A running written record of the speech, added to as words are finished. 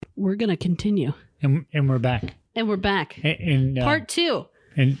we're going to continue. And we're back. And we're back. And Part 2.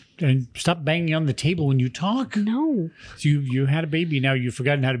 And stop banging on the table when you talk. No. So you had a baby. Now you've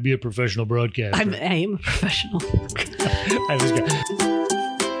forgotten how to be a professional broadcaster. I am a professional. That was good.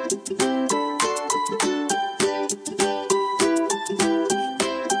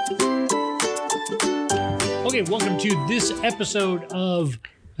 Okay, welcome to this episode of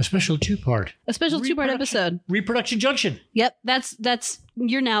a special two-part. A special two-part episode. Reproduction Junction. Yep, that's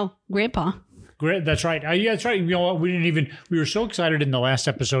you're now Grandpa. Great, that's right. Yeah, that's right. You know what? We were so excited in the last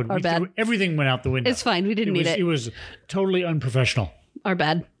episode. Our bad. Everything went out the window. It's fine. We didn't need it. It was totally unprofessional. Our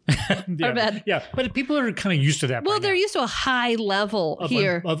bad. Yeah, Our bad. Yeah, but people are kind of used to that. Well, they're used to a high level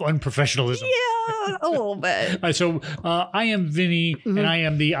here. Of unprofessionalism. Yeah, a little bit. So I am Vinny, and I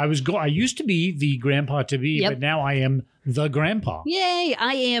am I used to be the grandpa to be, but now I am the grandpa. Yay!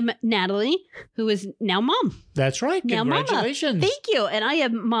 I am Natalie, who is now mom. That's right. Now Congratulations. Mama. Thank you. And I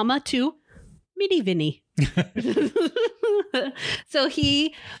am mama to Mini Vinny. So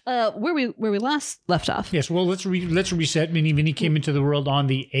he, where we last left off. Yes. Well, let's reset. Mini Vinny came into the world on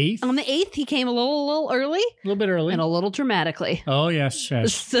the 8th. On the 8th, he came a little early. A little bit early. And a little dramatically. Oh, yes.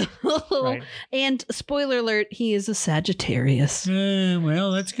 So, right. And spoiler alert, he is a Sagittarius.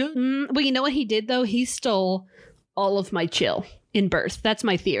 Well, that's good. Well, you know what he did, though? He stole all of my chill in birth. That's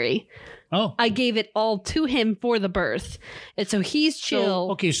my theory. Oh. I gave it all to him for the birth. And so he's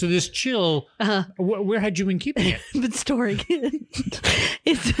chill. So this chill, where had you been keeping it? Been storing it.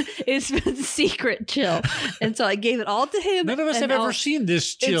 It's been secret chill. And so I gave it all to him. None of us have ever seen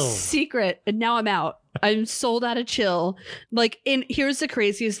this chill. It's secret. And now I'm out. I'm sold out of chill. Here's the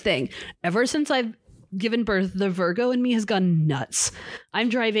craziest thing. Ever since I've given birth, the Virgo in me has gone nuts. I'm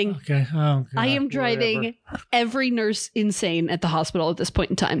driving. Okay. Oh, God. I am driving every nurse insane at the hospital at this point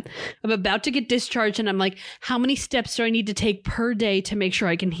in time. I'm about to get discharged and I'm like, how many steps do I need to take per day to make sure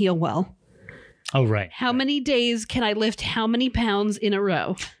I can heal well? Oh, right. How many days can I lift how many pounds in a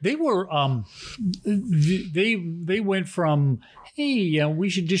row? They were, they went from, hey, we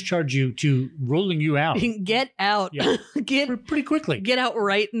should discharge you to rolling you out. Get out. Yeah. Pretty quickly. Get out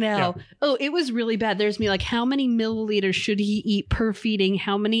right now. Yeah. Oh, it was really bad. There's me like, how many milliliters should he eat per feeding?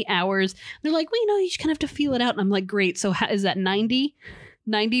 How many hours? They're like, well, you just kind of have to feel it out. And I'm like, great. So is that 90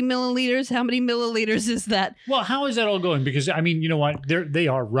 milliliters? How many milliliters is that? Well, how is that all going? Because I mean, you know what? They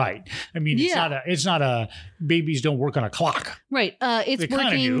are right. I mean, it's not a babies don't work on a clock. Right. It's they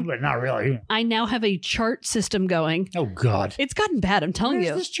working, do, but not really. I now have a chart system going. Oh God, it's gotten bad. I'm telling you.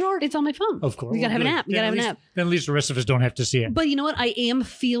 Where's this chart? It's on my phone. Of course. You gotta have an app. You gotta have an app. Then at least the rest of us don't have to see it. But you know what? I am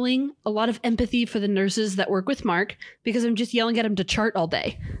feeling a lot of empathy for the nurses that work with Mark because I'm just yelling at him to chart all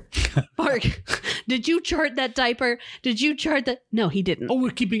day. Mark, did you chart that diaper? Did you chart that? No, he didn't. Oh, we're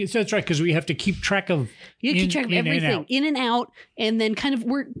keeping it. That's right, because we have to keep track of. You keep track of everything, in and out, and then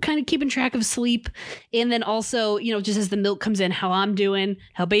we're kind of keeping track of sleep, and then also, just as the milk comes in, how I'm doing,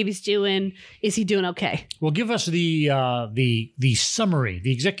 how baby's doing, is he doing okay? Well, give us the summary,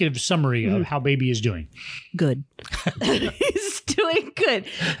 the executive summary of how baby is doing. Good. He's doing good.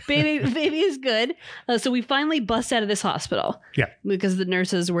 Baby is good. So we finally bust out of this hospital. Yeah. Because the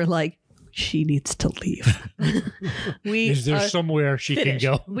nurses were like, she needs to leave. Is there somewhere she finished.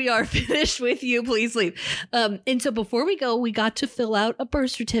 can go? We are finished with you. Please leave. And so before we go, we got to fill out a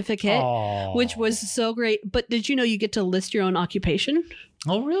birth certificate, which was so great. But did you know you get to list your own occupation?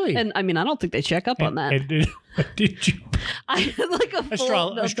 Oh, really? And I mean, I don't think they check up on that. Did you? I had like a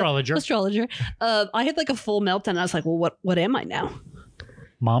full astrologer. I had like a full meltdown. I was like, well, what am I now?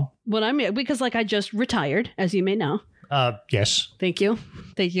 Mom? Because I just retired, as you may know. Yes. Thank you.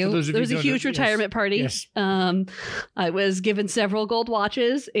 There was a huge retirement party. Yes. I was given several gold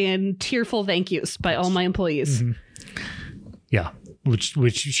watches and tearful thank yous by all my employees. Mm-hmm. Yeah.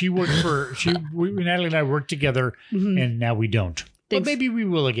 Which she worked for. Natalie and I worked together, and now we don't. Thanks. But maybe we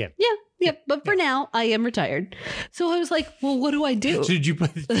will again. Yeah. Yeah, but for now, I am retired. So I was like, well, what do I do? So did you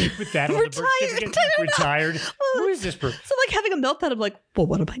put that on the birth certificate? Retired? Who is this person? So like having a meltdown, I'm like, well,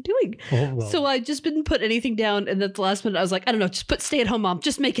 what am I doing? Well. So I just didn't put anything down. And at the last minute, I was like, I don't know, just put stay at home mom.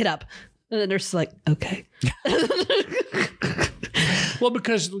 Just make it up. And the nurse is like, okay. Well,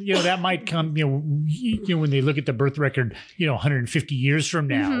 because, that might come, when they look at the birth record, 150 years from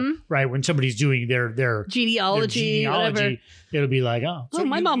now, right? When somebody's doing their genealogy, whatever. It'll be like, oh. So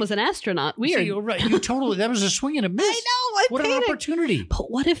my mom was an astronaut. Weird. So you're right. You totally, that was a swing and a miss. I know. What an opportunity. But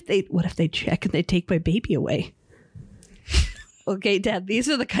what if they check and they take my baby away? Okay, Dad, these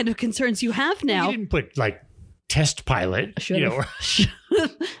are the kind of concerns you have now. You didn't put test pilot.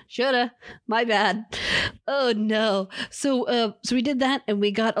 Shoulda. My bad. Oh no. So we did that, and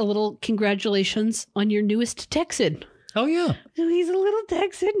we got a little congratulations on your newest Texan. Oh, yeah. So he's a little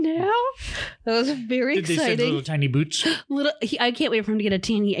Texan now. That was very Did they exciting. send little tiny boots? I can't wait for him to get a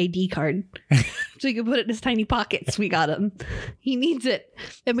tiny ID card so he can put it in his tiny pockets. We got him. He needs it.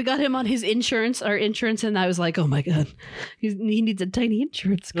 And we got him on his insurance, our insurance. And I was like, oh my God, he needs a tiny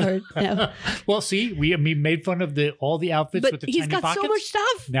insurance card now. Well, see, we made fun of all the outfits But with the he's tiny got pockets. so much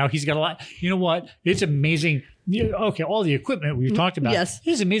stuff. Now he's got a lot. You know what? It's amazing. Okay, all the equipment we've talked about. Yes.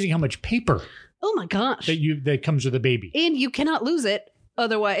 It's amazing how much paper Oh my gosh. that comes with a baby. And you cannot lose it.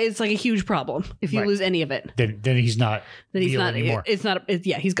 Otherwise, it's like a huge problem if you Right. lose any of it. Then he's not. Then he's Leo not anymore.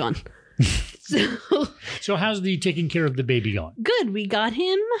 Yeah, he's gone. So So how's the taking care of the baby going? good. We got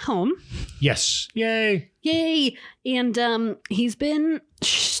him home. Yes. Yay. Yay. And he's been,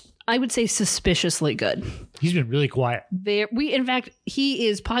 I would say, suspiciously good. He's been really quiet. In fact, he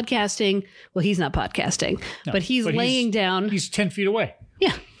is podcasting. Well, he's not podcasting, No, but he's laying down. He's 10 feet away.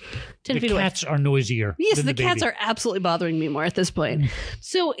 Yeah. 10 The feet away. cats are noisier. Yes, than the cats baby. are absolutely bothering me more at this point.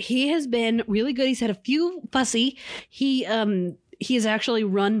 So he has been really good. He's had a few fussy. He is actually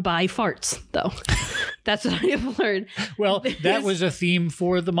run by farts, though. That's what I have learned. Well, that was a theme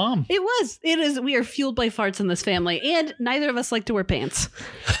for the mom. It was. It is. We are fueled by farts in this family, and neither of us like to wear pants.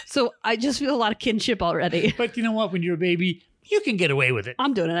 So I just feel a lot of kinship already. But you know what? When you're a baby, you can get away with it.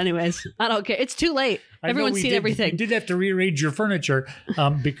 I'm doing it anyways. I don't care. It's too late. I know Everyone's we seen did- everything. You did have to rearrange your furniture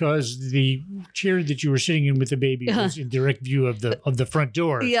because the chair that you were sitting in with the baby was in direct view of the front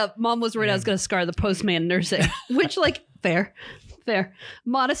door. Yeah, Mom was worried I was going to scar the postman nursing, which, like, fair.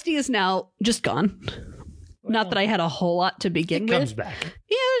 Modesty is now just gone. Not that I had a whole lot to begin It with. comes back.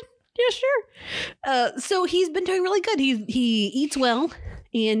 Yeah, sure. So he's been doing really good. He eats well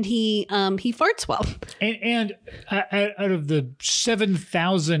and he farts well. And out of the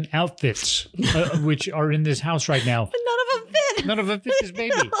 7,000 outfits which are in this house right now, But none of them fit. none of them fit this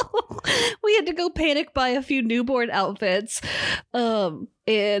baby. We had to go panic buy a few newborn outfits.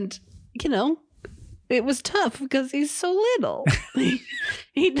 And, you know, it was tough because he's so little.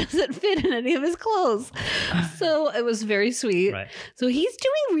 He doesn't fit in any of his clothes. So it was very sweet. Right. So he's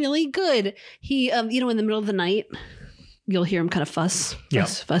doing really good. He, in the middle of the night, you'll hear him kind of fuss,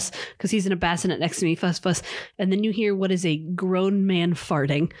 because he's in a bassinet next to me, fuss. And then you hear what is a grown man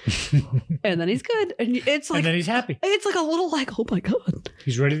farting. And then he's good. And it's like, And then he's happy. it's like a little like, oh my God.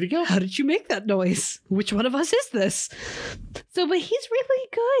 He's ready to go. How did you make that noise? Which one of us is this? So, but he's really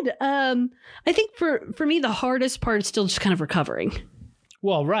good. I think for me, the hardest part is still just kind of recovering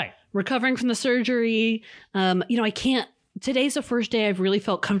from the surgery. I can't. Today's the first day I've really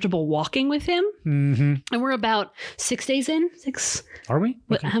felt comfortable walking with him. Mm-hmm. And we're about 6 days in. 6. Are we?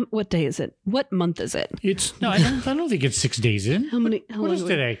 What, Okay. what day is it? What month is it? I don't think it's 6 days in. How many? How What long is are we-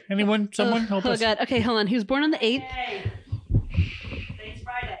 today? Anyone? Someone help Oh us? God. Okay, hold on. He was born on the 8th. Today's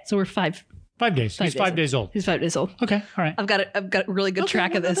Friday. So we're 5. 5 days. He's 5 days old. He's 5 days old. Okay. All right. I've got a really good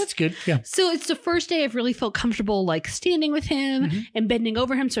track of this. That's good. Yeah. So it's the first day I've really felt comfortable like standing with him Mm-hmm. and bending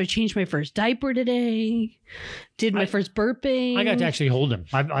over him. So I changed my first diaper today. Did my first burping. I got to actually hold him.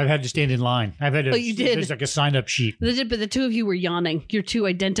 I've had to stand in line. I've had to. Oh, you did? There's like a sign up sheet. But the two of you were yawning. You're two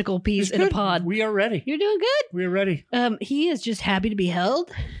identical peas It's in a good. pod. We are ready. You're doing good. We are ready. He is just happy to be held.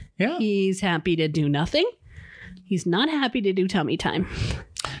 Yeah. He's happy to do nothing. He's not happy to do tummy time.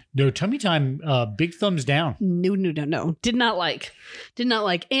 No, tummy time, big thumbs down. No. Did not like.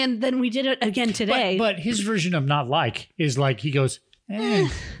 And then we did it again today. But his version of not like is like he goes, eh.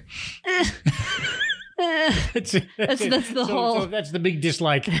 That's the whole- So that's the big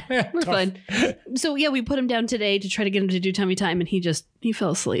dislike. We're fine. So yeah, we put him down today to try to get him to do tummy time, and he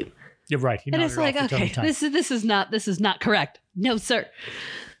fell asleep. You're right. He And nodded it's like, off the tummy okay, time. this is not correct. No, sir.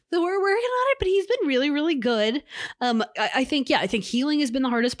 So we're working on it, but he's been really, really good. I think healing has been the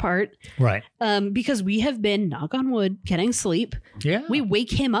hardest part. Right. Because we have been, knock on wood, getting sleep. Yeah. We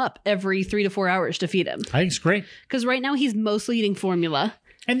wake him up every 3 to 4 hours to feed him. I think it's great. Because right now he's mostly eating formula.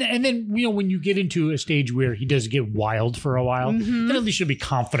 And then when you get into a stage where he does get wild for a while, then at least you'll be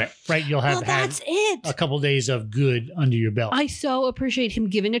confident, right? You'll have Well, that's it. a couple days of good under your belt. I so appreciate him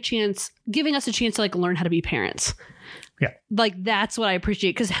giving us a chance to like learn how to be parents. Yeah. Like that's what I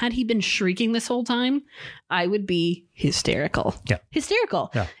appreciate. Because had he been shrieking this whole time, I would be hysterical. Yeah.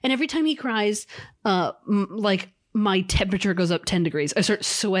 Hysterical. Yeah. And every time he cries, my temperature goes up 10 degrees. I start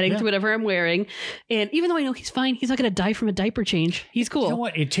sweating through whatever I'm wearing. And even though I know he's fine, he's not going to die from a diaper change. He's cool. You know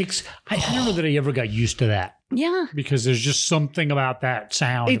what? It takes, I don't know that I ever got used to that Yeah. because there's just something about that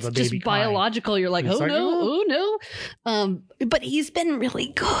sound It's of a baby just biological. You're like, It's oh like, no. But he's been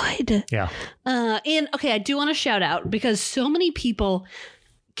really good. Yeah. And okay, I do want to shout out because so many people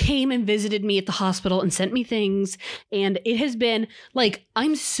came and visited me at the hospital and sent me things. And it has been like,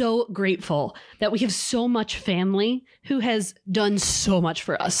 I'm so grateful that we have so much family who has done so much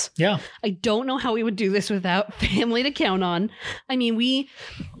for us. Yeah. I don't know how we would do this without family to count on. I mean,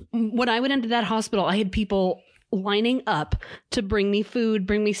 when I went into that hospital, I had people lining up to bring me food,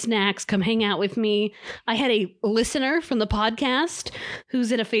 bring me snacks, come hang out with me. I had a listener from the podcast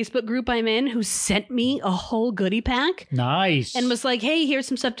who's in a Facebook group I'm in who sent me a whole goodie pack. Nice. And was like, hey, here's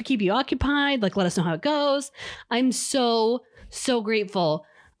some stuff to keep you occupied. Like, let us know how it goes. I'm so grateful.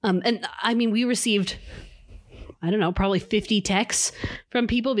 And I mean, we received, I don't know, probably 50 texts from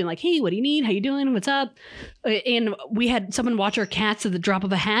people being like, hey, what do you need? How you doing? What's up? And we had someone watch our cats at the drop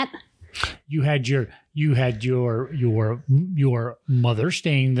of a hat. You had your mother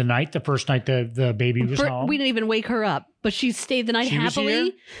staying the night, the first night the baby was home. We didn't even wake her up, but she stayed the night She was here?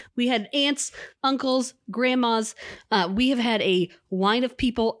 happily. We had aunts, uncles, grandmas. We have had a line of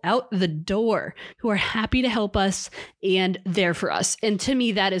people out the door who are happy to help us and there for us. And to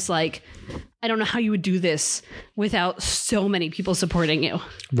me, that is like, I don't know how you would do this without so many people supporting you.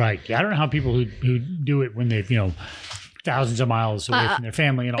 Right. I don't know how people who do it when they've, thousands of miles away from their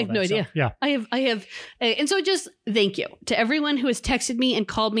family and all I have that no stuff. idea. Yeah. I have, and so just thank you to everyone who has texted me and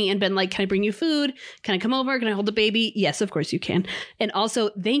called me and been like, can I bring you food? Can I come over? Can I hold the baby? Yes, of course you can. And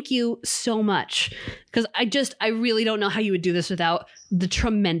also thank you so much. Because I really don't know how you would do this without the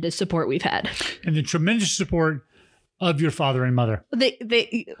tremendous support we've had. And the tremendous support of your father and mother.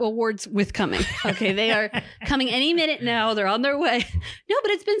 They awards with coming. Okay. They are coming any minute now. They're on their way. No, but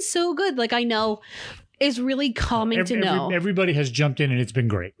it's been so good. Like I know it's really calming to know. Everybody has jumped in and it's been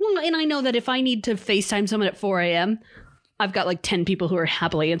great. Well, and I know that if I need to FaceTime someone at 4 a.m., I've got like 10 people who are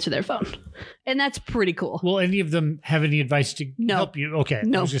happily answer their phone. And that's pretty cool. Will any of them have any advice to help you? Okay.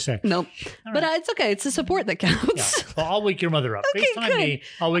 No. I was just saying. No. But it's okay. It's the support that counts. Yeah. Well, I'll wake your mother up. Okay, FaceTime good. me.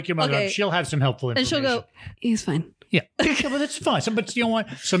 I'll wake your mother Okay. up. She'll have some helpful And information. she'll go, he's fine. Yeah. Yeah, but that's fine. But you know what?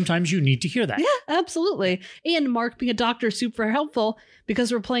 Sometimes you need to hear that. Yeah, absolutely. And Mark being a doctor is super helpful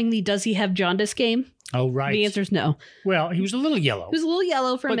because we're playing the Does He Have Jaundice game. Oh, right. The answer is no. Well, he was a little yellow. He was a little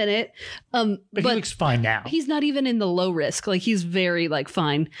yellow for a minute. But he looks fine now. He's not even in the low risk. Like he's very like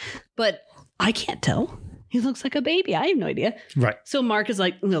fine. But I can't tell. He looks like a baby. I have no idea. Right. So Mark is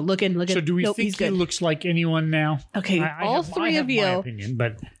like, no, looking. So do we nope, think he's he good. looks like anyone now? Okay, all I three have of you. my opinion,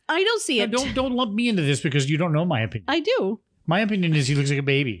 but I don't see it. don't lump me into this because you don't know my opinion. I do. My opinion is he looks like a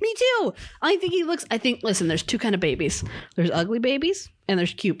baby. Me too. Listen, there's two kind of babies. There's ugly babies and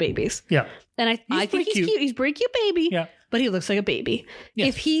there's cute babies. Yeah. And I think pretty he's cute. cute. He's a pretty cute baby. Yeah. But he looks like a baby. Yes.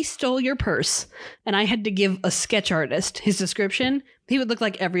 If he stole your purse and I had to give a sketch artist his description, he would look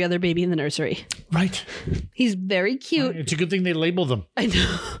like every other baby in the nursery. Right. He's very cute. It's a good thing they label them. I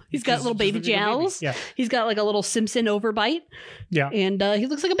know. He's got little baby just look like a baby. jowls. Yeah. He's got like a little Simpson overbite. Yeah. And he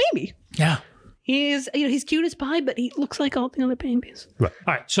looks like a baby. Yeah. He's cute as pie, but he looks like all the other babies. Right.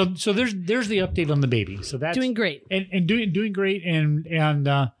 All right. So there's the update on the baby. So that's Doing great. and doing great and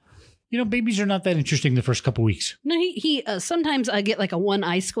babies are not that interesting the first couple weeks. No, he sometimes I get like a one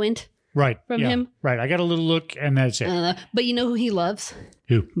eye squint Right. from him. Right. I got a little look and that's it. But you know who he loves?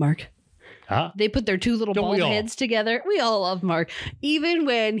 Who? Mark. Huh? They put their two little Don't we bald all? heads together. We all love Mark. Even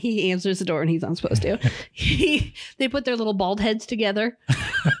when he answers the door and he's not supposed to. They put their little bald heads together.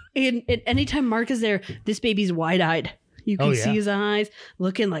 and anytime Mark is there, this baby's wide-eyed. You can Oh, yeah. see his eyes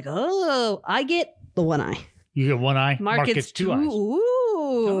looking like, oh, I get the one eye. You get one eye. Mark gets two eyes.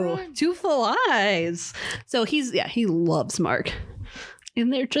 Ooh, right. two full eyes. So he loves Mark.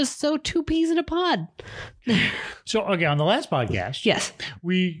 And they're just so two peas in a pod. So okay, on the last podcast, Yes.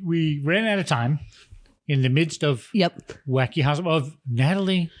 we ran out of time in the midst of Yep. wacky hospital of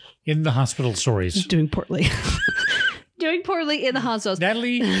Natalie in the hospital stories. Doing poorly. Doing poorly in the hospitals.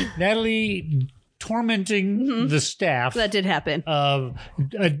 Natalie tormenting the staff That did happen. of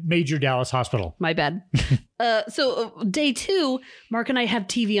a major Dallas hospital. My bad. So day 2, Mark and I have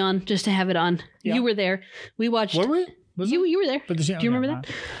TV on just to have it on. Yeah. You were there. We watched. Were we? Was it? You were there. But Do you remember that?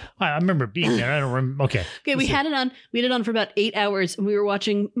 I remember being there. I don't remember. Okay. Okay, we had it on. We had it on for about 8 hours, and we were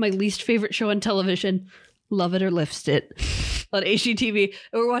watching my least favorite show on television, Love It or List It, on HGTV.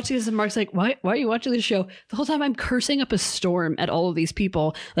 And we're watching this, and Mark's like, "Why are you watching this show?" The whole time I'm cursing up a storm at all of these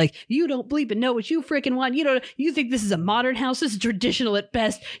people. Like, you don't bleep and know what you freaking want. You think this is a modern house? This is traditional at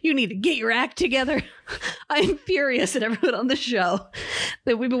best. You need to get your act together. I'm furious at everyone on the show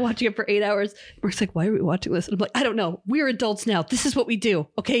that we've been watching it for 8 hours. Mark's like, "Why are we watching this?" And I'm like, "I don't know. We're adults now. This is what we do.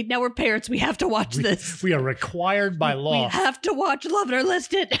 Okay, now we're parents. We have to watch this. We are required by law. We have to watch Love It or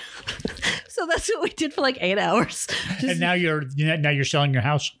List It." So that's what we did for like 8 hours. And now you're selling your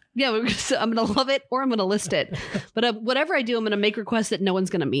house. Yeah, I'm going to love it or I'm going to list it. But whatever I do, I'm going to make requests that no one's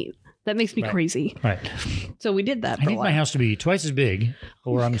going to meet. That makes me crazy. Right. So we did that. I need my house to be twice as big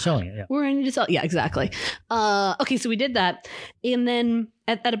or I'm selling it. Yeah. We're going to sell. Yeah, exactly. Okay, so we did that. And then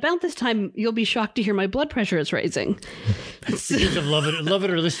at about this time, you'll be shocked to hear my blood pressure is rising. Because of love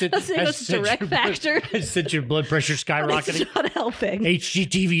it or list it. That's a direct factor. Has sent your blood pressure skyrocketing. It's not helping.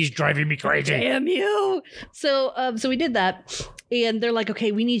 HGTV is driving me crazy. Damn you. So we did that. And they're like,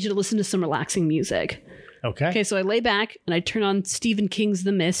 okay, we need you to listen to some relaxing music. Okay, so I lay back and I turn on Stephen King's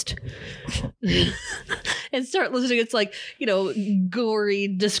The Mist and start listening. It's like,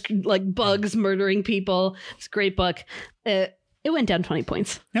 gory, like bugs murdering people. It's a great book. It went down 20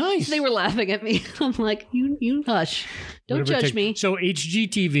 points. Nice. They were laughing at me. I'm like, you hush. Don't judge me. So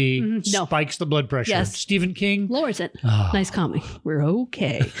HGTV spikes the blood pressure. Yes. Stephen King lowers it. Oh. Nice calming. We're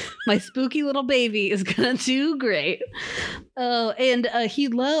okay. My spooky little baby is going to do great. And he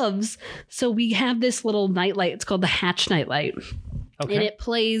loves, so we have this little nightlight. It's called the Hatch nightlight. Okay. And it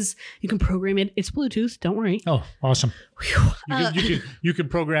plays, you can program it. It's Bluetooth. Don't worry. Oh, awesome. You can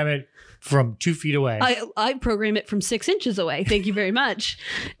program it from 2 feet away. I program it from 6 inches away. Thank you very much.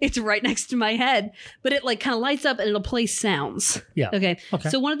 It's right next to my head, but it like kind of lights up and it'll play sounds. Yeah. Okay.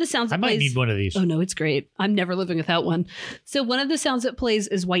 So one of the sounds I might need one of these. Oh no, it's great. I'm never living without one. So one of the sounds it plays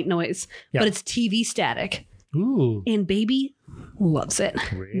is white noise, but it's TV static. Ooh. And baby loves it.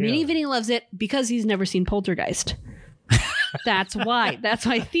 Really? Mini Vinny loves it because he's never seen Poltergeist. That's why. That's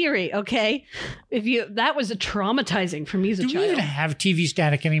my theory. Okay, that was traumatizing for me as a child. Do we even have TV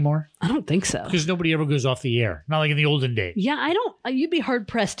static anymore? I don't think so. Because nobody ever goes off the air. Not like in the olden days. Yeah, I don't. You'd be hard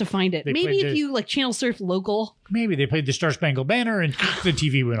pressed to find it. Maybe if you like channel surf local. Maybe they played the Star Spangled Banner and the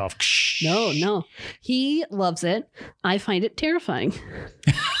TV went off. No. He loves it. I find it terrifying.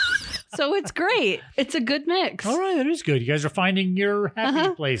 So it's great. It's a good mix. All right, that is good. You guys are finding your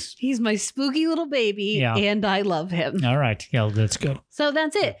happy place. He's my spooky little baby, and I love him. All right. Yeah, that's good. So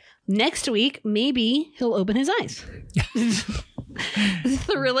that's it. Next week, maybe he'll open his eyes.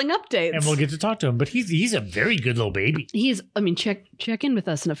 Thrilling updates. And we'll get to talk to him. But he's a very good little baby. Check in with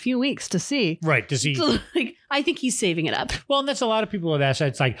us in a few weeks to see. Right, to see. So, I think he's saving it up. Well, and that's a lot of people have asked.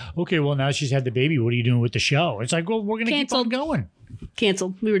 It's like, okay, well, now she's had the baby. What are you doing with the show? It's like, well, we're going to keep on going.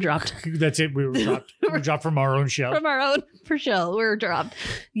 Canceled. We were dropped. That's it. We were dropped. We were dropped from our own show. From our own for show. We were dropped.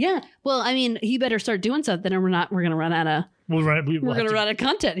 Yeah. Well, I mean, he better start doing something, or we're going to run out of. We're going to run out of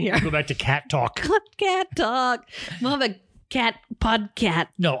content here. Go back to cat talk. Cat talk. We'll have a cat podcat.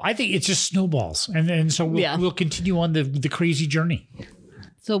 No, I think it's just snowballs, and so we'll continue on the crazy journey.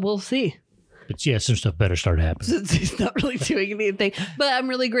 So we'll see. But yeah, some stuff better start happening. He's not really doing anything. But I'm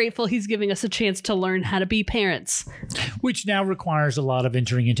really grateful he's giving us a chance to learn how to be parents. Which now requires a lot of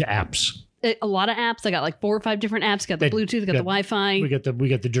entering into apps. A lot of apps. I got like 4 or 5 different apps. Got the Bluetooth, got the Wi-Fi. We got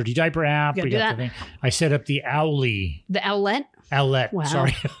the Dirty Diaper app. We got the thing. I set up the Owly. The Owlet? Owlet. Wow.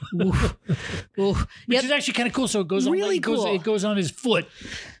 Sorry. Oof. Which is actually kind of cool. So it goes really on cool. It goes on his foot.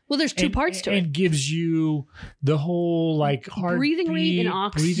 Well, there's 2 parts to it. And gives you the whole like heart breathing rate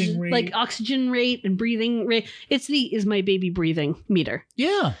and breathing rate. Like oxygen rate and breathing rate. It's is my baby breathing meter.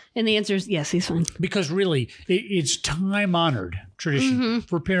 Yeah. And the answer is yes, he's fine. Because really, it's time honored tradition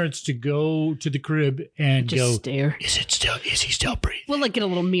for parents to go to the crib and just stare. Is he still breathing? We'll like get a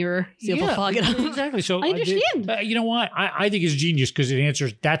little mirror, see if we'll fog it up. Exactly. So I understand. You know what? I think it's genius because it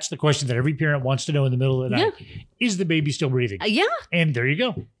answers. That's the question that every parent wants to know in the middle of the night. Is the baby still breathing? Yeah. And there you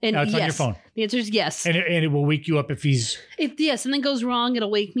go. And now it's on your phone. The answer is yes. And it will wake you up if something goes wrong,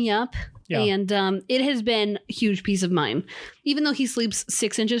 it'll wake me up. Yeah. And it has been a huge peace of mind. Even though he sleeps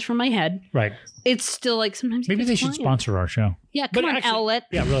 6 inches from my head. Right. It's still like sometimes maybe they should sponsor our show. Yeah, come on, Owlet.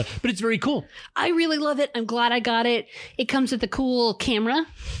 Yeah, really. But it's very cool. I really love it. I'm glad I got it. It comes with a cool camera.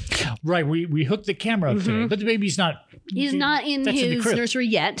 Right. We hooked the camera up today, but the baby's not. He's not in his nursery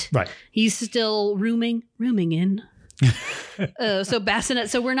yet. Right. He's still rooming in. So bassinet.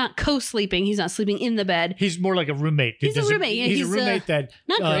 So we're not co-sleeping. He's not sleeping in the bed. He's more like a roommate. He's a roommate. Yeah, he's a roommate that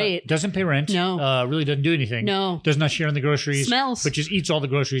not great. Doesn't pay rent. No. Really doesn't do anything. No. Does not share in the groceries. Smells. But just eats all the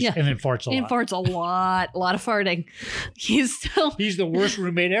groceries and then farts a lot. And farts a lot. A lot of farting. He's the worst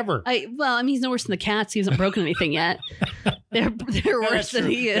roommate ever. He's no worse than the cats. He hasn't broken anything yet. They're worse than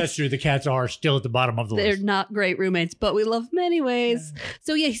he is. That's true. The cats are still at the bottom of the list. They're not great roommates, but we love them anyways. Yeah.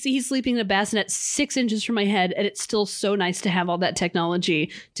 So he's sleeping in a bassinet 6 inches from my head, and it's still so nice to have all that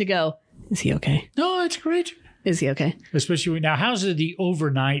technology to go, is he okay? No, it's great. Is he okay? Especially now, how's the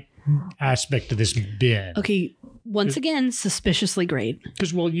overnight aspect of this been? Okay, once again, suspiciously great.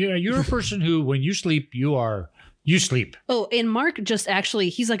 Because, you're a person who, when you sleep, you are You sleep. Oh, and Mark just actually,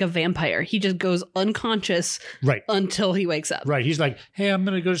 he's like a vampire. He just goes unconscious Right. until he wakes up. Right. He's like, hey, I'm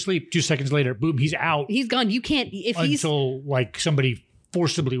going to go to sleep. 2 seconds later, boom, he's out He's gone. You can't, if he's, until like somebody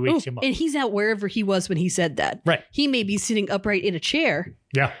forcibly wakes him up. and he's out wherever he was when he said that. Right. He may be sitting upright in a chair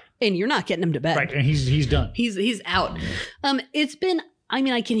Yeah. and you're not getting him to bed. Right. And he's done. He's out. It's been, I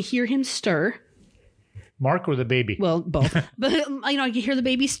mean, I can hear him stir. Mark or the baby? Well, both. But, I can hear the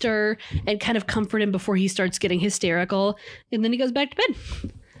baby stir and kind of comfort him before he starts getting hysterical. And then he goes back to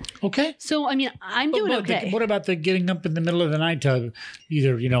bed. Okay. So, I mean, I'm doing But okay. what about the getting up in the middle of the night to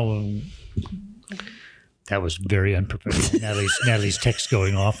either, that was very unprofessional. Natalie's text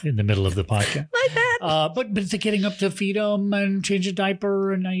going off in the middle of the podcast. My bad. But the getting up to feed them and change a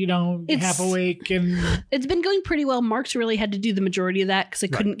diaper and, half awake. And It's been going pretty well. Mark's really had to do the majority of that because I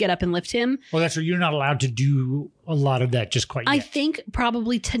couldn't get up and lift him. well, that's right. You're not allowed to do a lot of that just quite I yet. think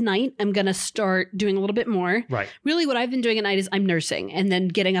probably tonight I'm going to start doing a little bit more. Right. Really, what I've been doing at night is I'm nursing and then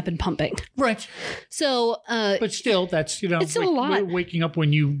getting up and pumping. Right. So, But still, that's, It's still a lot. waking up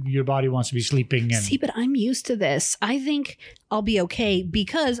when your body wants to be sleeping. And see, but I'm used to this. I think I'll be okay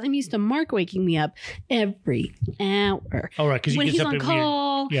because I'm used to Mark waking me up every hour. oh, right. Because When he gets he's up on at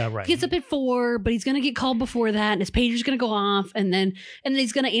call, Yeah, right. he gets up at 4, but he's gonna get called before that, and his pager's gonna go off, and then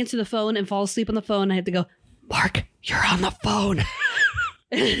he's gonna answer the phone and fall asleep on the phone. I have to go, Mark, you're on the phone.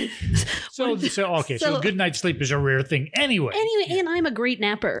 So good night's sleep is a rare thing anyway. Anyway, and I'm a great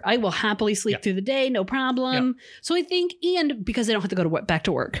napper. I will happily sleep through the day, no problem. So I think, and because I don't have to go to back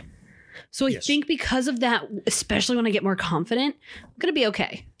to work. So I think because of that, especially when I get more confident, I'm going to be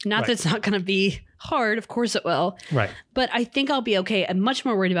okay. Not that it's not going to be hard. Of course it will. Right. But I think I'll be okay. I'm much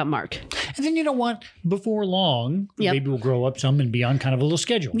more worried about Mark. And then you know what? Before long, the baby will grow up some and be on kind of a little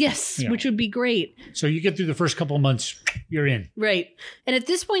schedule. Yes, which would be great. So you get through the first couple of months, you're in. Right. And at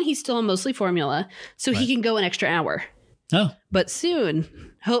this point, he's still on mostly formula, so he can go an extra hour. Oh, But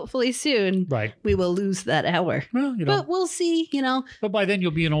soon, hopefully soon, right. we will lose that hour. Well, But we'll see, But by then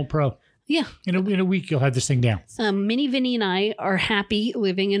you'll be an old pro. Yeah. In a week, you'll have this thing down. Minnie, Vinny, and I are happy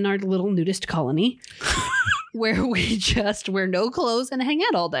living in our little nudist colony where we just wear no clothes and hang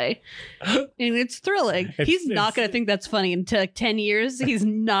out all day. And it's thrilling. He's not going to think that's funny in 10 years. He's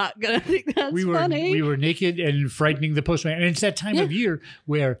not going to think that's funny. We were naked and frightening the postman. And it's that time of year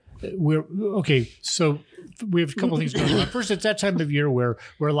where so we have a couple of things going on. First, it's that time of year where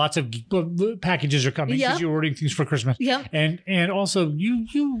lots of packages are coming because you're ordering things for Christmas. Yep. And also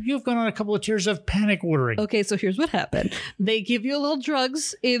you've gone on a couple of tiers of panic ordering. Okay, so here's what happened. They give you a little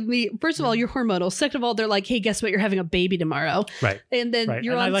drugs first of all, you're hormonal. Second of all, they're like, hey, guess what? You're having a baby tomorrow. Right. And then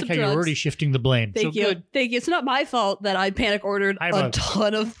you're and on I like some how drugs. you're already shifting the blame. Thank you. Good. Thank you. It's not my fault that I panic ordered a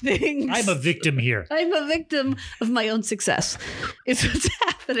ton of things. I'm a victim here. I'm a victim of my own success. It's what's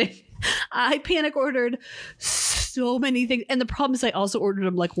happening. I panic ordered so many things. And the problem is I also ordered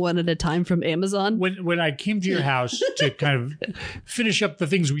them like one at a time from Amazon. When I came to your house to kind of finish up the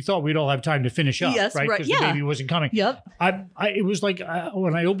things we thought we'd all have time to finish up, Yes, right? right, Because the baby wasn't coming. Yep. It was like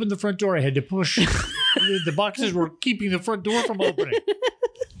when I opened the front door, I had to push. The boxes were keeping the front door from opening.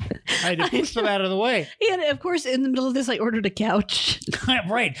 I had to push them out of the way. And of course, in the middle of this, I ordered a couch.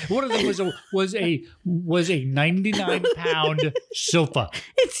 Right. One of them was a 99-pound sofa.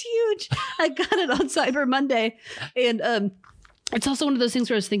 It's huge. I got it on Cyber Monday. And it's also one of those things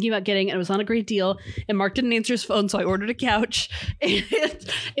where I was thinking about getting, and it was on a great deal, and Mark didn't answer his phone, so I ordered a couch.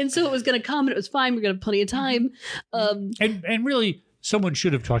 And so it was going to come, and it was fine. We're going to have plenty of time. And really, someone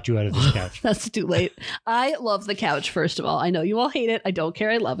should have talked you out of this couch. That's too late. I love the couch, first of all. I know you all hate it. I don't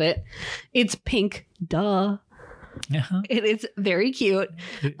care. I love it. It's pink. Duh. Uh-huh. It's very cute.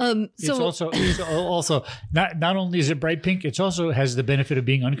 It's also not only is it bright pink, it also has the benefit of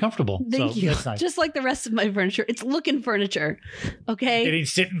being uncomfortable. Thank you. That's nice. Just like the rest of my furniture. It's looking furniture. Okay. It ain't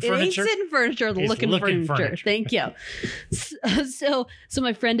sitting furniture. It ain't sitting furniture. It's Looking furniture. Thank you. So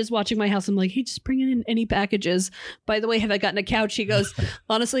my friend is watching my house. I'm like, hey, just bring in any packages. By the way, have I gotten a couch? He goes,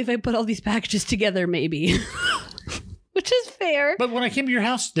 honestly, if I put all these packages together, maybe. Which is fair. But when I came to your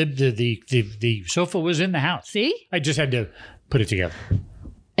house, the sofa was in the house. See? I just had to put it together.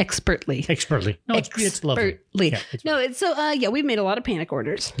 Expertly. No, it's lovely. Yeah, It's so we've made a lot of panic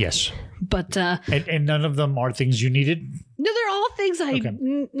orders. Yes. But and none of them are things you needed? no, they're all things I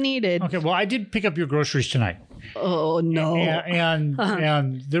needed. Okay, well, I did pick up your groceries tonight. Oh no.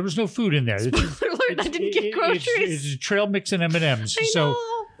 And there was no food in there. I didn't get groceries. It's trail mix and M&Ms. So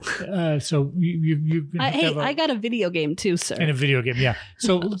So you I got a video game too, sir. in a video game, yeah.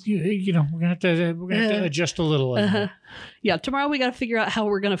 So we're gonna have to adjust a little. Yeah, tomorrow we got to figure out how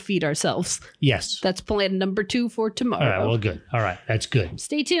we're going to feed ourselves. Yes. That's plan number 2 for tomorrow. All right. Well, good. All right. That's good.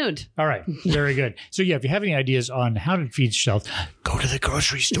 Stay tuned. All right. Very good. So yeah, if you have any ideas on how to feed yourself, go to the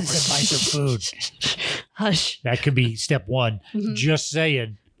grocery store and buy some food. Hush. That could be step 1. Just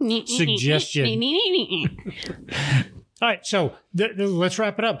saying. Suggestion. All right. So let's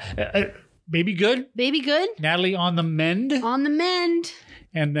wrap it up. Baby good? Baby good? Natalie on the mend? On the mend.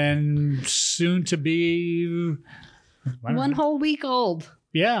 And then soon to be... 1 whole week old.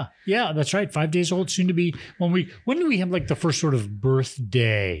 Yeah, that's right. 5 days old, soon to be 1 week. When do we have like the first sort of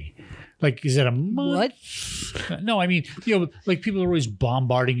birthday? Like, is that a month? What? No, I mean, like people are always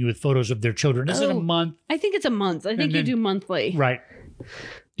bombarding you with photos of their children. Is it a month? I think it's a month. I think you do monthly. Right. Do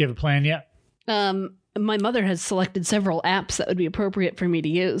you have a plan yet? My mother has selected several apps that would be appropriate for me to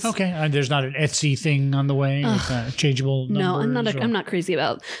use. Okay, there's not an Etsy thing on the way, like changeable numbers. No, I'm not crazy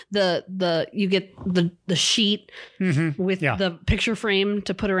about the you get the sheet with the picture frame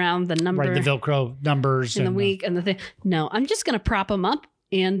to put around the number, right? The Velcro numbers and the week and the thing. No, I'm just gonna prop them up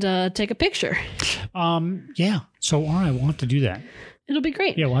and take a picture. Yeah. So all right, we'll have to do that. It'll be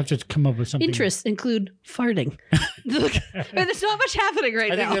great. Yeah, we'll have to come up with something. Interests include farting. Look, there's not much happening right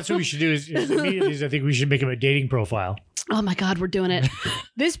now. I think that's what we should do. I think we should make him a dating profile. Oh my God, we're doing it.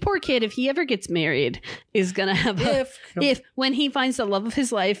 This poor kid, if he ever gets married, is gonna have if when he finds the love of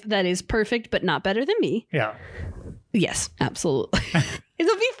his life that is perfect but not better than me. Yeah. Yes, absolutely.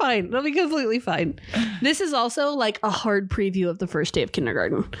 It'll be fine. It'll be completely fine. This is also like a hard preview of the first day of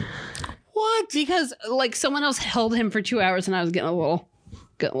kindergarten. What? Because like someone else held him for 2 hours and I was getting a little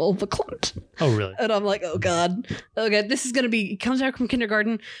verklempt. Oh, really? And I'm like, oh God, this is going to be, he comes out from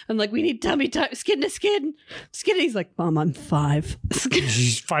kindergarten. I'm like, we need tummy time, skin to skin. He's like, Mom, I'm 5.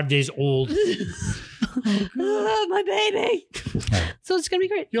 She's 5 days old. Oh, my baby. So it's going to be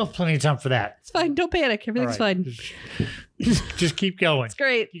great. You'll have plenty of time for that. It's fine. Don't panic. Everything's fine. Just keep going. It's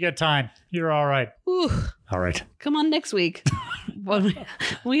great. You got time. You're all right. Ooh. All right. Come on next week.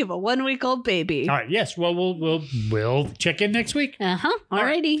 We have a 1 week old baby. All right. Yes. Well, we'll check in next week.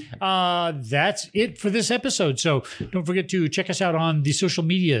 Alrighty. That's it for this episode. So don't forget to check us out on the social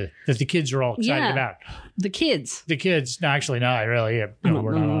media that the kids are all excited about. The kids. No, actually, not really. Yeah,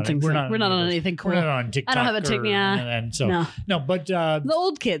 we're not on anything cool. We're not on TikTok. I don't have a TikTok. Yeah. But the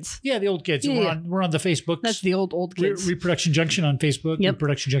old kids. Yeah, the old kids. Yeah, we're on the Facebook. That's the old kids. Reproduction Junction on Facebook. Yep.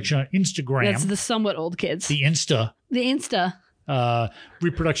 Reproduction Junction on Instagram. That's the somewhat old kids. The Insta.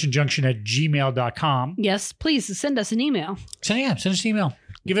 reproductionjunction@gmail.com. Yes, please send us an email. Send us an email.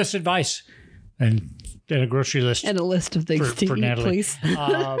 Give us advice and a grocery list. And a list of things to eat, Natalie. please.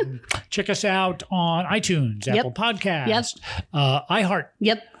 Check us out on iTunes, Apple Podcasts, iHeart.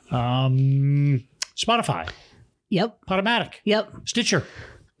 Yep. Spotify. Yep. Podomatic. Yep. Stitcher.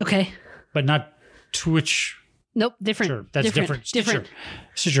 Okay. But not Twitch. Nope, different. Sure, that's different. Stitcher.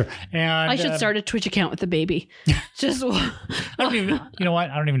 And I should start a Twitch account with the baby. Just I don't even. You know what?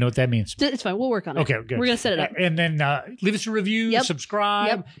 I don't even know what that means. It's fine. We'll work on it. Okay, good. We're gonna set it up. And then leave us a review,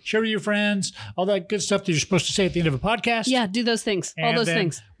 subscribe, share with your friends, all that good stuff that you're supposed to say at the end of a podcast. Yeah, do those things. All those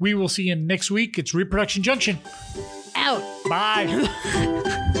things. We will see you next week. It's Reproduction Junction. Out.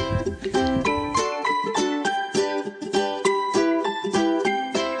 Bye.